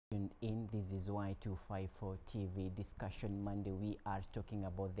This is Y254 TV Discussion Monday. We are talking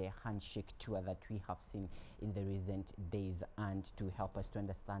about the Handshake Tour that we have seen in the recent days, and to help us to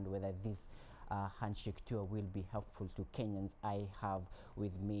understand whether this Handshake Tour will be helpful to Kenyans, I have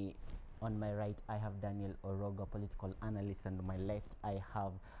with me on my right, I have Daniel Oroga, political analyst, and on my left, I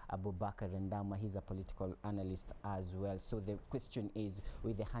have Abubakar Ndama. He's a political analyst as well. So the question is,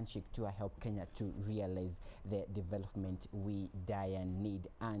 will the Handshake Tour help Kenya to realize the development we dire need?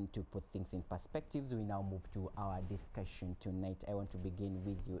 And to put things in perspectives, we now move to our discussion tonight. I want to begin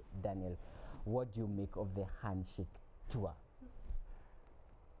with you, Daniel. What do you make of the Handshake Tour?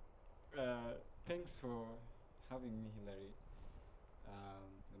 Thanks for having me, Hillary.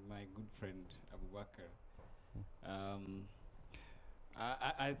 My good friend Abubakar.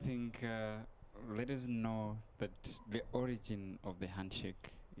 I think let us know that the origin of the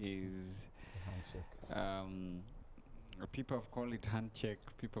handshake is people have called it handshake,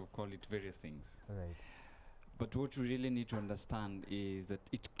 people have called it various things. Right. But what we really need to understand is that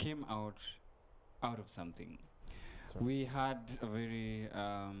it came out of something. Sure. We had a very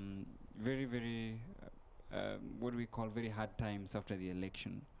what we call very hard times after the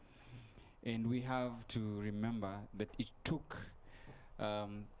election. And we have to remember that it took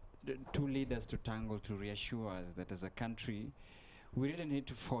two leaders to tangle to reassure us that as a country, we really need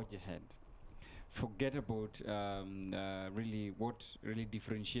to forge ahead. Forget about really what really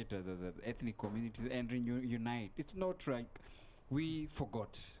differentiates us as ethnic communities and unite. It's not like we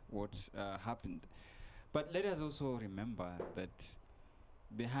forgot what happened. But let us also remember that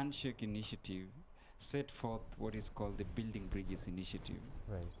the Handshake Initiative set forth what is called the Building Bridges Initiative,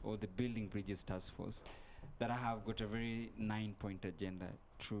 right, or the Building Bridges Task Force, that I have got a very 9-point agenda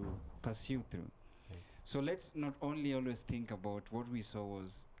to pursue through. Right. So let's not only always think about what we saw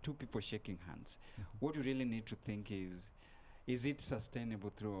was two people shaking hands. What we really need to think is it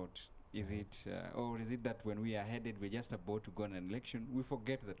sustainable throughout? Is it, or is it that when we are headed, we're just about to go on an election, we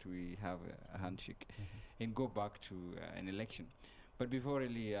forget that we have a handshake and go back to an election? But before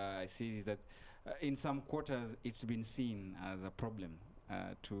really I see that in some quarters it's been seen as a problem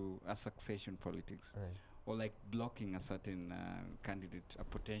to a succession politics, right, or like blocking a certain candidate, a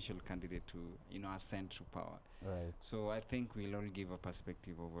potential candidate to ascend to power. Right. So I think we'll all give a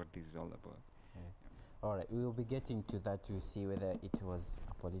perspective of what this is all about. Yeah. Yeah. All right, we will be getting to that to see whether it was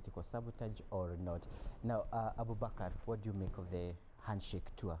a political sabotage or not. Now, Abubakar, what do you make of the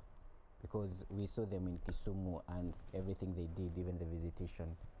Handshake Tour? Because we saw them in Kisumu and everything they did, even the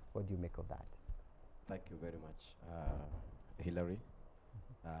visitation. What do you make of that? Thank you very much, Hillary,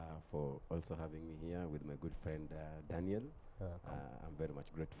 for also having me here with my good friend Daniel. I'm very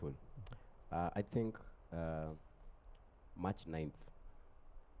much grateful. I think March 9th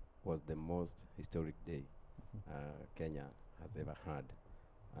was the most historic day Kenya has ever had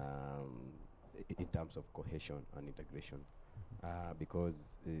in terms of cohesion and integration.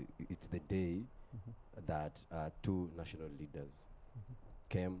 Because it's the day that two national leaders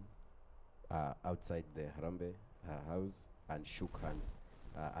came outside the Harambee house and shook hands,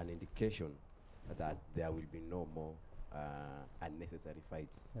 an indication that there will be no more unnecessary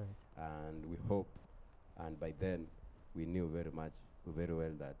fights. And we hope, and by then we knew very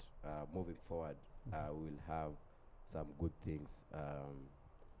well that moving forward we'll have some good things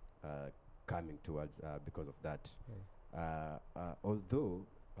coming towards because of that. Although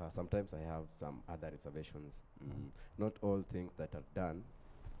sometimes I have some other reservations. Not all things that are done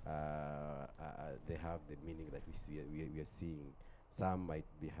they have the meaning that we are seeing. Some might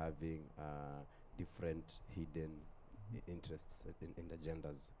be having different hidden interests in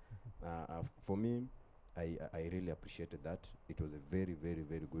agendas. For me, I really appreciated that. It was a very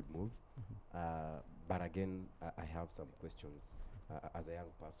good move. But again, I have some questions as a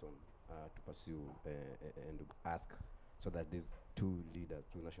young person to pursue and ask, so that these two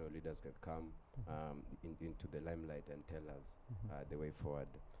national leaders can come into the limelight and tell us the way forward.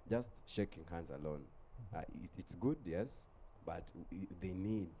 Just shaking hands alone, it's good, yes, but they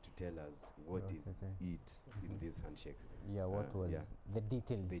need to tell us what is it in this handshake. Yeah, what was the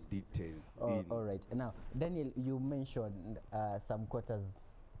details? The details. All right. Now, Daniel, you mentioned some quarters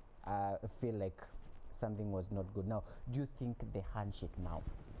feel like something was not good. Now, do you think the handshake now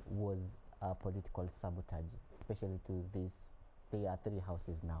was political sabotage, especially to these three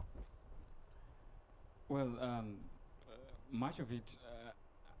houses now? Well, much of it,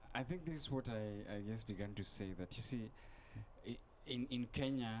 I think this is what I just began to say, that you see, in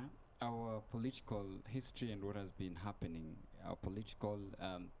Kenya, our political history and what has been happening, our political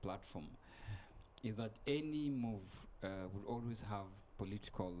platform, is that any move would always have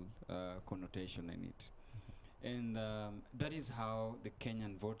political connotation in it. And that is how the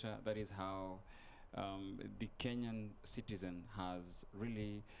Kenyan voter, that is how the Kenyan citizen has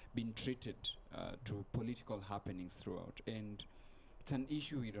really been treated to political happenings throughout. And it's an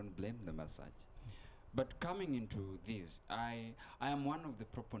issue, we don't blame them as such. But coming into this, I am one of the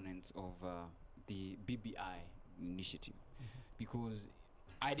proponents of the BBI initiative, because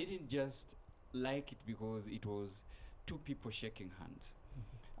I didn't just like it because it was two people shaking hands.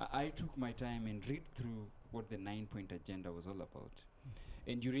 I took my time and read through what the 9-point agenda was all about.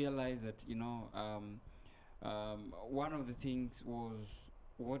 And you realize that, you know, one of the things was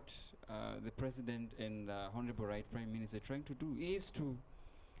what the President and Honorable Right Prime Minister are trying to do is to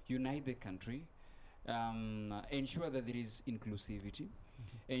unite the country, ensure that there is inclusivity,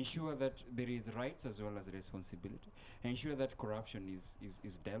 ensure that there is rights as well as responsibility, ensure that corruption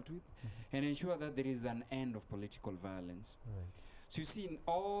is dealt with, and ensure that there is an end of political violence. Right. So you see, in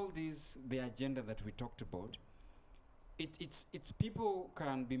all these, the agenda that we talked about, it's people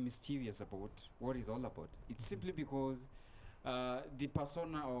can be mischievous about what it's all about. It's simply because the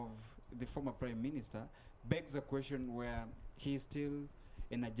persona of the former Prime Minister begs a question where he is still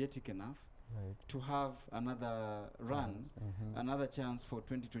energetic enough to have another run, another chance for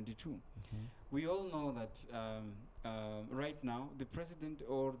 2022. We all know that right now the President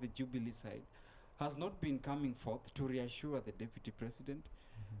or the Jubilee side has not been coming forth to reassure the Deputy President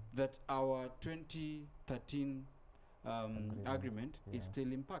that our 2013 agreement is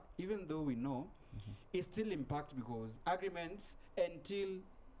still impact, even though we know it's still impact because agreements until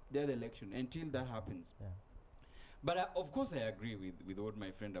the other election, until that happens. But of course, I agree with what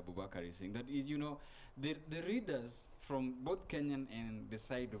my friend Abubakar is saying, that is, you know, the readers from both Kenyan and the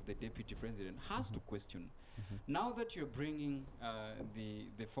side of the Deputy President has to question. Now that you're bringing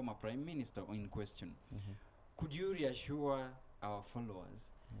the former Prime Minister in question, could you reassure our followers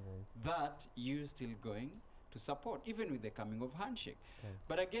that you're still going to support, even with the coming of Handshake?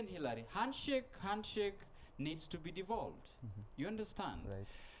 But again, Hillary, Handshake needs to be devolved. You understand?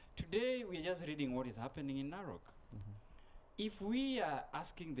 Today, we're just reading what is happening in Narok. If we are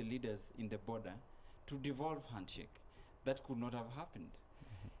asking the leaders in the border to devolve Handshake, that could not have happened.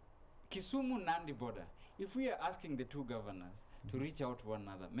 Kisumu Nandi border, if we are asking the two governors to reach out to one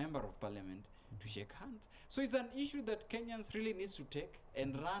another, member of parliament, to shake hands. So it's an issue that Kenyans really needs to take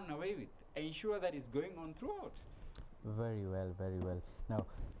and run away with, ensure that it's going on throughout. Very well, very well.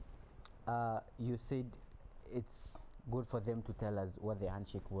 Now, you said it's good for them to tell us what the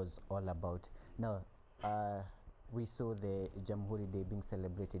handshake was all about. Now, we saw the Jamhuri Day being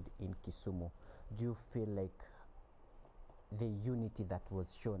celebrated in Kisumu. Do you feel like the unity that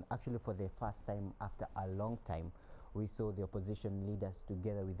was shown, actually for the first time after a long time, we saw the opposition leaders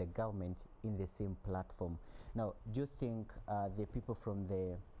together with the government in the same platform? Now, do you think the people from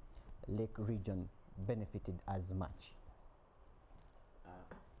the Lake region benefited as much?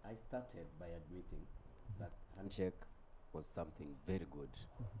 I started by admitting that handshake was something very good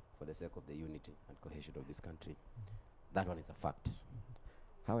for the sake of the unity and cohesion of this country. That one is a fact.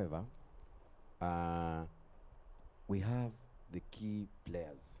 However, we have the key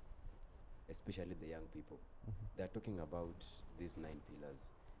players, especially the young people. They're talking about these 9 pillars.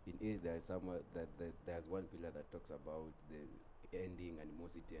 In it, there is there's one pillar that talks about the ending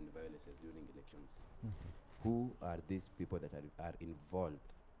animosity and violences during elections. Who are these people that are involved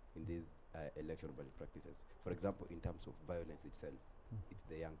in these electoral practices? For example, in terms of violence itself, it's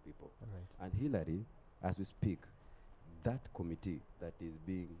the young people. And Hillary, as we speak, that committee that is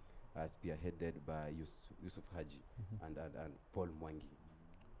being spearheaded by Yusuf Haji and Paul Mwangi,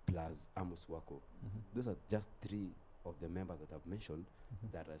 plus Amos Wako, those are just 3 of the members that I've mentioned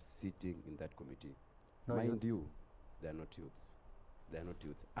that are sitting in that committee. Mind you, they are not youths. They are not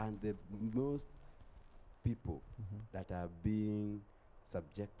youths. And the most people that are being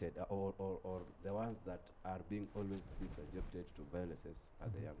subjected, or the ones that are being always being subjected to violences, are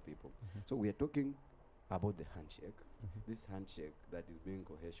the young people. So we are talking about the handshake, this handshake that is being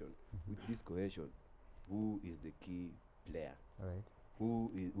cohesion. With this cohesion, who is the key player?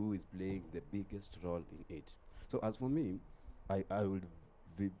 Who is playing the biggest role in it? So as for me, I would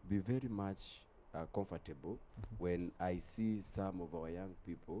be very much comfortable when I see some of our young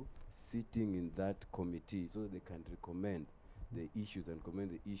people sitting in that committee so that they can recommend the issues and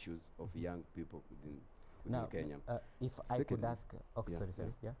commend the issues of young people within Kenya. If I could ask,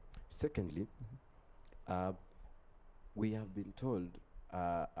 Secondly, we have been told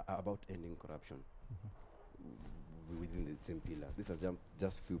about ending corruption within the same pillar. These are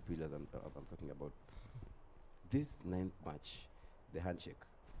just few pillars I'm talking about. This 9th March, the handshake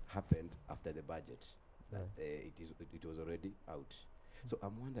happened after the budget. That it was already out. So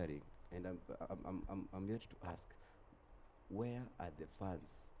I'm wondering, And I'm yet to ask, where are the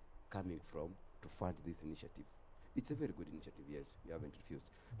funds coming from to fund this initiative? It's a very good initiative, yes, we haven't refused.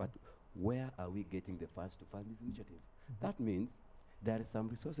 But where are we getting the funds to fund this initiative? That means there is some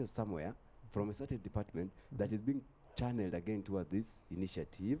resources somewhere from a certain department that is being channeled again toward this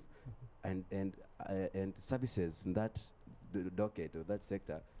initiative, and services in that docket or that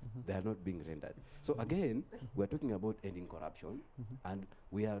sector, they are not being rendered. So again, we're talking about ending corruption, and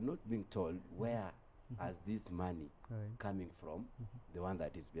we are not being told where as this money coming from, the one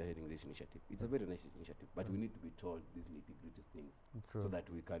that is behind this initiative. It's a very nice initiative, but we need to be told these nitty-gritty things so that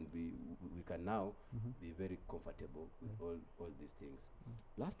we can now be very comfortable with all these things.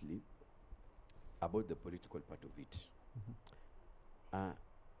 Lastly, about the political part of it,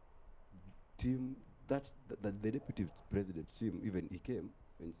 the deputy president team, even he came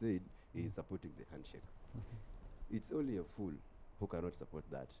and said he is supporting the handshake. It's only a fool who cannot support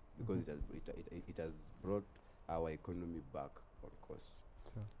that, because it has brought our economy back on course.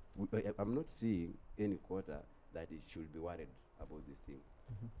 I'm not seeing any quarter that it should be worried about this thing.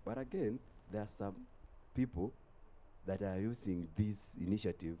 But again, there are some people that are using this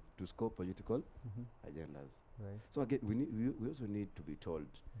initiative to score political agendas. So again, we also need to be told,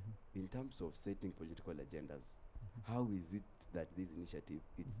 in terms of setting political agendas, how is it that this initiative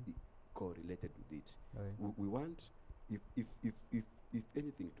is correlated with it? We want, if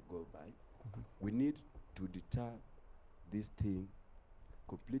anything to go by, we need to deter this thing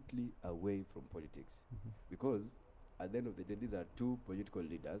completely away from politics, because at the end of the day, these are two political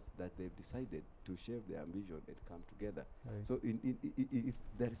leaders that they've decided to share their ambition and come together. So if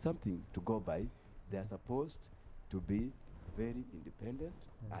there is something to go by, they are supposed to be very independent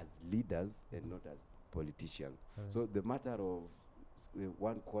as leaders and not as politicians. So the matter of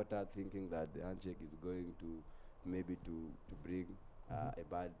one quarter thinking that the handshake is going to maybe to bring a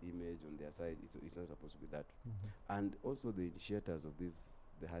bad image on their side, it's not supposed to be that. And also the initiators of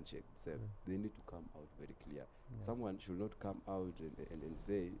the handshake itself, they need to come out very clear. Someone should not come out and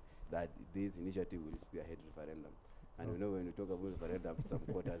say that this initiative will spearhead referendum. And you know, when we talk about referendum, some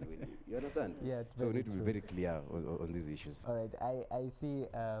quarters will, you understand? So we need to be very clear on these issues. All right, I see,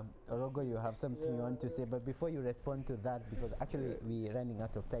 Orogo, you have something you want to say, but before you respond to that, because actually we're running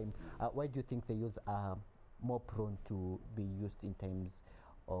out of time, why do you think the youths are more prone to be used in terms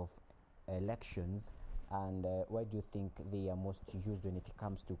of elections, and why do you think they are most used when it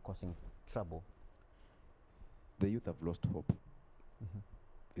comes to causing trouble? The youth have lost hope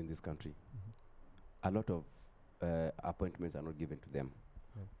in this country. A lot of appointments are not given to them.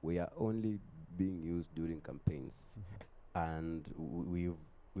 We are only being used during campaigns, and we've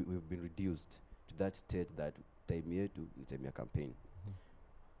been reduced to that state that time here to campaign.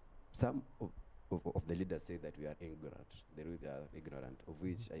 Some of the leaders say that we are ignorant. They really are ignorant, of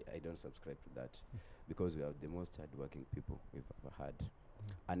which I don't subscribe to that, because we are the most hardworking people we've ever had.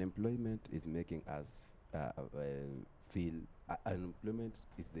 Unemployment is making us feel unemployment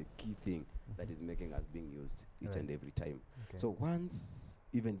is the key thing that is making us being used each and every time. So once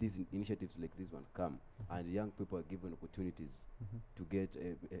even these initiatives like this one come, and young people are given opportunities to get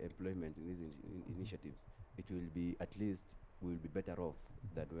employment in these initiatives, it will be, at least we will be better off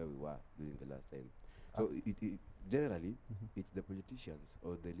than where we were during the last time. So generally, it's the politicians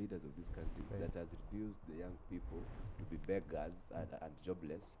or the leaders of this country that has reduced the young people to be beggars and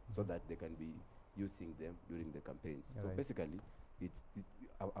jobless, so that they can be using them during the campaigns. So basically,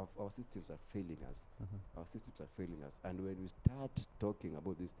 our systems are failing us. Our systems are failing us. And when we start talking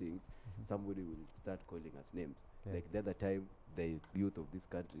about these things, somebody will start calling us names. Like the other time, the youth of this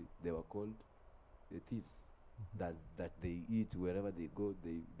country, they were called thieves. That they eat wherever they go,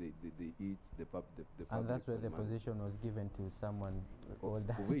 they eat the and that's where the position was given to someone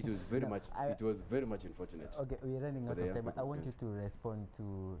older. It was very much it was very much unfortunate. Okay, we're running out of time, but I want you to respond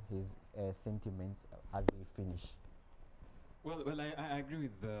to his sentiments as we finish. Well, I agree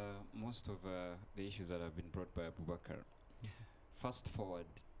with most of the issues that have been brought by Abubakar. Fast forward,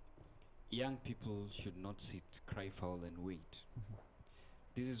 young people should not sit, cry foul, and wait.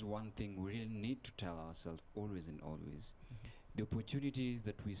 This is one thing we really need to tell ourselves always and always. The opportunities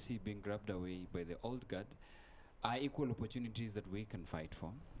that we see being grabbed away by the old guard are equal opportunities that we can fight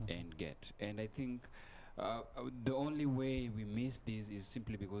for and get. And I think the only way we miss this is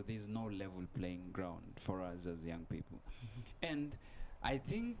simply because there is no level playing ground for us as young people. And I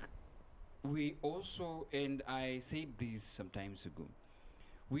think we also, and I said this some times ago,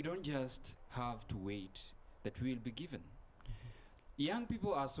 we don't just have to wait that we will be given. Young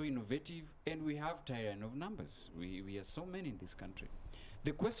people are so innovative, and we have tyranny of numbers. We are so many in this country.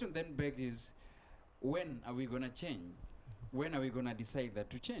 The question then begs is, when are we going to change? when are we going to decide that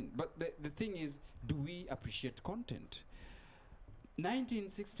to change? But the thing is, do we appreciate content?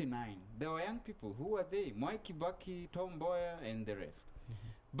 1969, there were young people. Who were they? Mwai Kibaki, Tom Mboya, and the rest.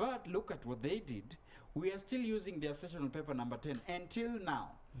 But look at what they did. We are still using their session on paper number 10 until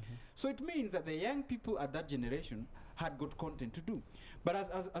now. So it means that the young people at that generation had got content to do. But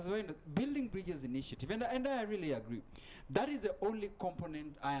as well, the Building Bridges initiative, and I really agree, that is the only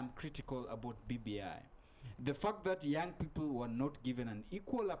component I am critical about BBI. The fact that young people were not given an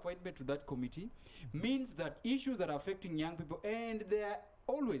equal appointment to that committee means that issues that are affecting young people, and they are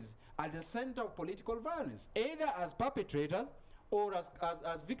always at the center of political violence, either as perpetrators or as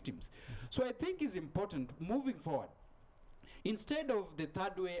victims. So I think it's important moving forward, instead of the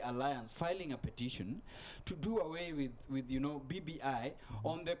Third Way Alliance filing a petition to do away with BBI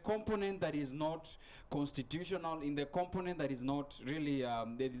on the component that is not constitutional, in the component that is not really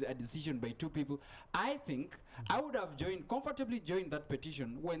there is a decision by two people, I think I would have comfortably joined that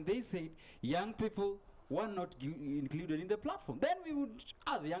petition when they said young people were not included in the platform. Then we would,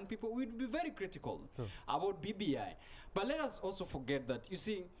 as young people, we'd be very critical about BBI. But let us also forget that, you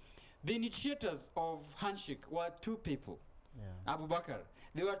see, the initiators of Handshake were two people. Abu Bakr.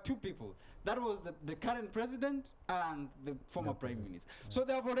 There were two people. That was the current president and the former prime minister. So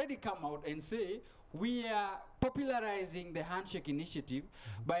they have already come out and say, we are popularizing the Handshake initiative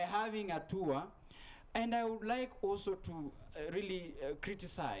by having a tour. And I would like also to really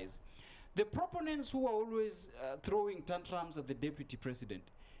criticize the proponents who are always throwing tantrums at the deputy president.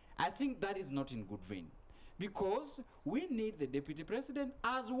 I think that is not in good vein, because we need the deputy president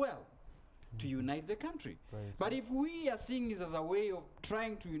as well to unite the country. But if we are seeing this as a way of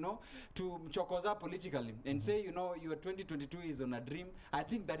trying to, to chokoza politically and say, your 2022 is on a dream, I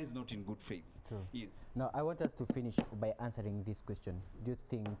think that is not in good faith. Yes. Now, I want us to finish by answering this question. Do you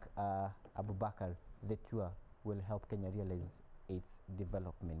think Abu Bakr, the tour, will help Kenya realize its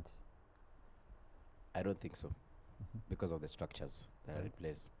development? I don't think so, because of the structures that are in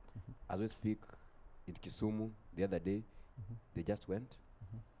place. As we speak, in Kisumu the other day, they just went,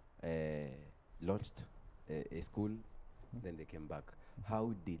 launched a school, then they came back.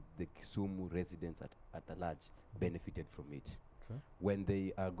 How did the Kisumu residents at large benefited from it? When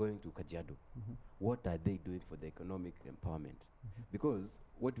they are going to Kajiado, what are they doing for the economic empowerment? Because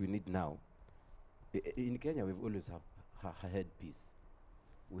what we need now, in Kenya, we've always had peace.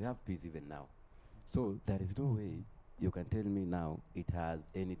 We have peace even now. So there is no way you can tell me now it has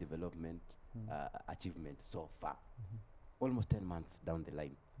any development achievement so far. Almost 10 months down the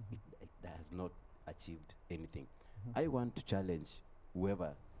line, it has not achieved anything. I want to challenge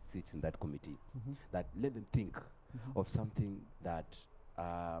whoever sits in that committee that let them think of something that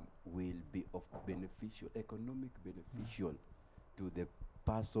will be of economic beneficial to the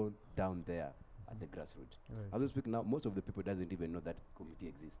person down there at the grassroots. As we speak now, most of the people doesn't even know that committee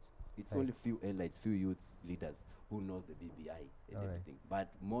exists. It's only few elites, few youth leaders who know the BBI and everything. But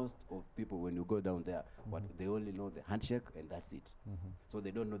most of people, when you go down there, what they only know the handshake and that's it. So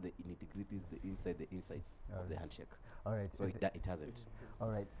they don't know the nitty-gritties, the insights of the handshake. All right. So it hasn't. All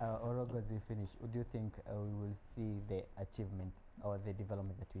right. Orogo, as we finish, do you think we will see the achievement or the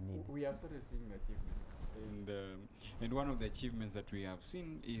development that we need? We have started seeing the achievement. And one of the achievements that we have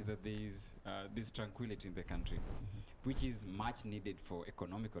seen is that there is this tranquility in the country, which is much needed for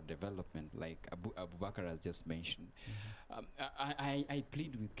economical development, like Abu Bakr has just mentioned. I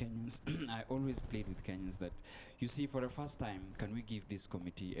plead with Kenyans, I always plead with Kenyans that, you see, for the first time, can we give this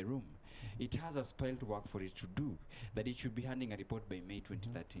committee a room? It has a spell to work for it to do, that it should be handing a report by May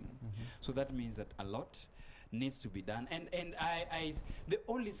 2013. So that means that a lot needs to be done, and the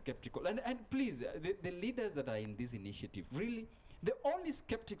only skeptical, and please, the leaders that are in this initiative, really, the only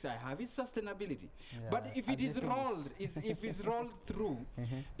skeptics I have is sustainability. But if it is rolled, if it's rolled through,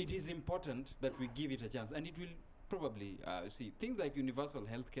 it is important that we give it a chance, and it will probably see things like universal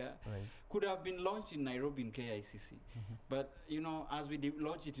healthcare could have been launched in Nairobi in KICC, but as we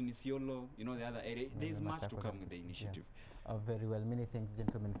launch it in Isiolo, the other area, there is much to come with the initiative. Very well. Many thanks,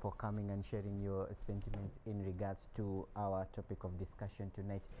 gentlemen, for coming and sharing your sentiments in regards to our topic of discussion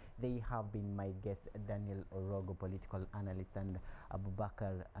tonight. They have been my guest, Daniel Orogo, political analyst, and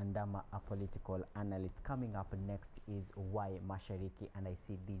Abubakar Andama, a political analyst. Coming up next is Y Mashariki, and I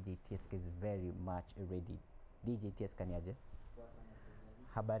see DJ TSK is very much ready. DJ TSK niaje?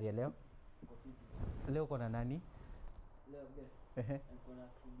 Habari ya leo? Leo kona nani? Leo guest. Kona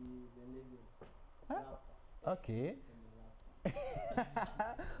Scooby the Legend. Okay.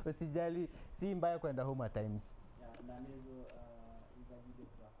 Usijali, si mbaya kwenda home at times. Yeah, Danezo is a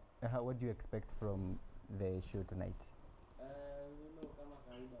videographer. What do you expect from the show tonight? Kama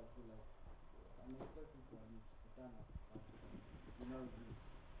kawaida tu, like I'm expecting to kutana.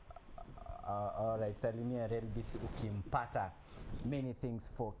 All right, salimia Relbis ukimpata. Many thanks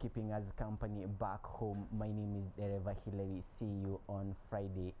for keeping us company back home. My name is Dereva Hillary. See you on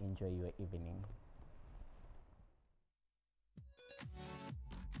Friday. Enjoy your evening.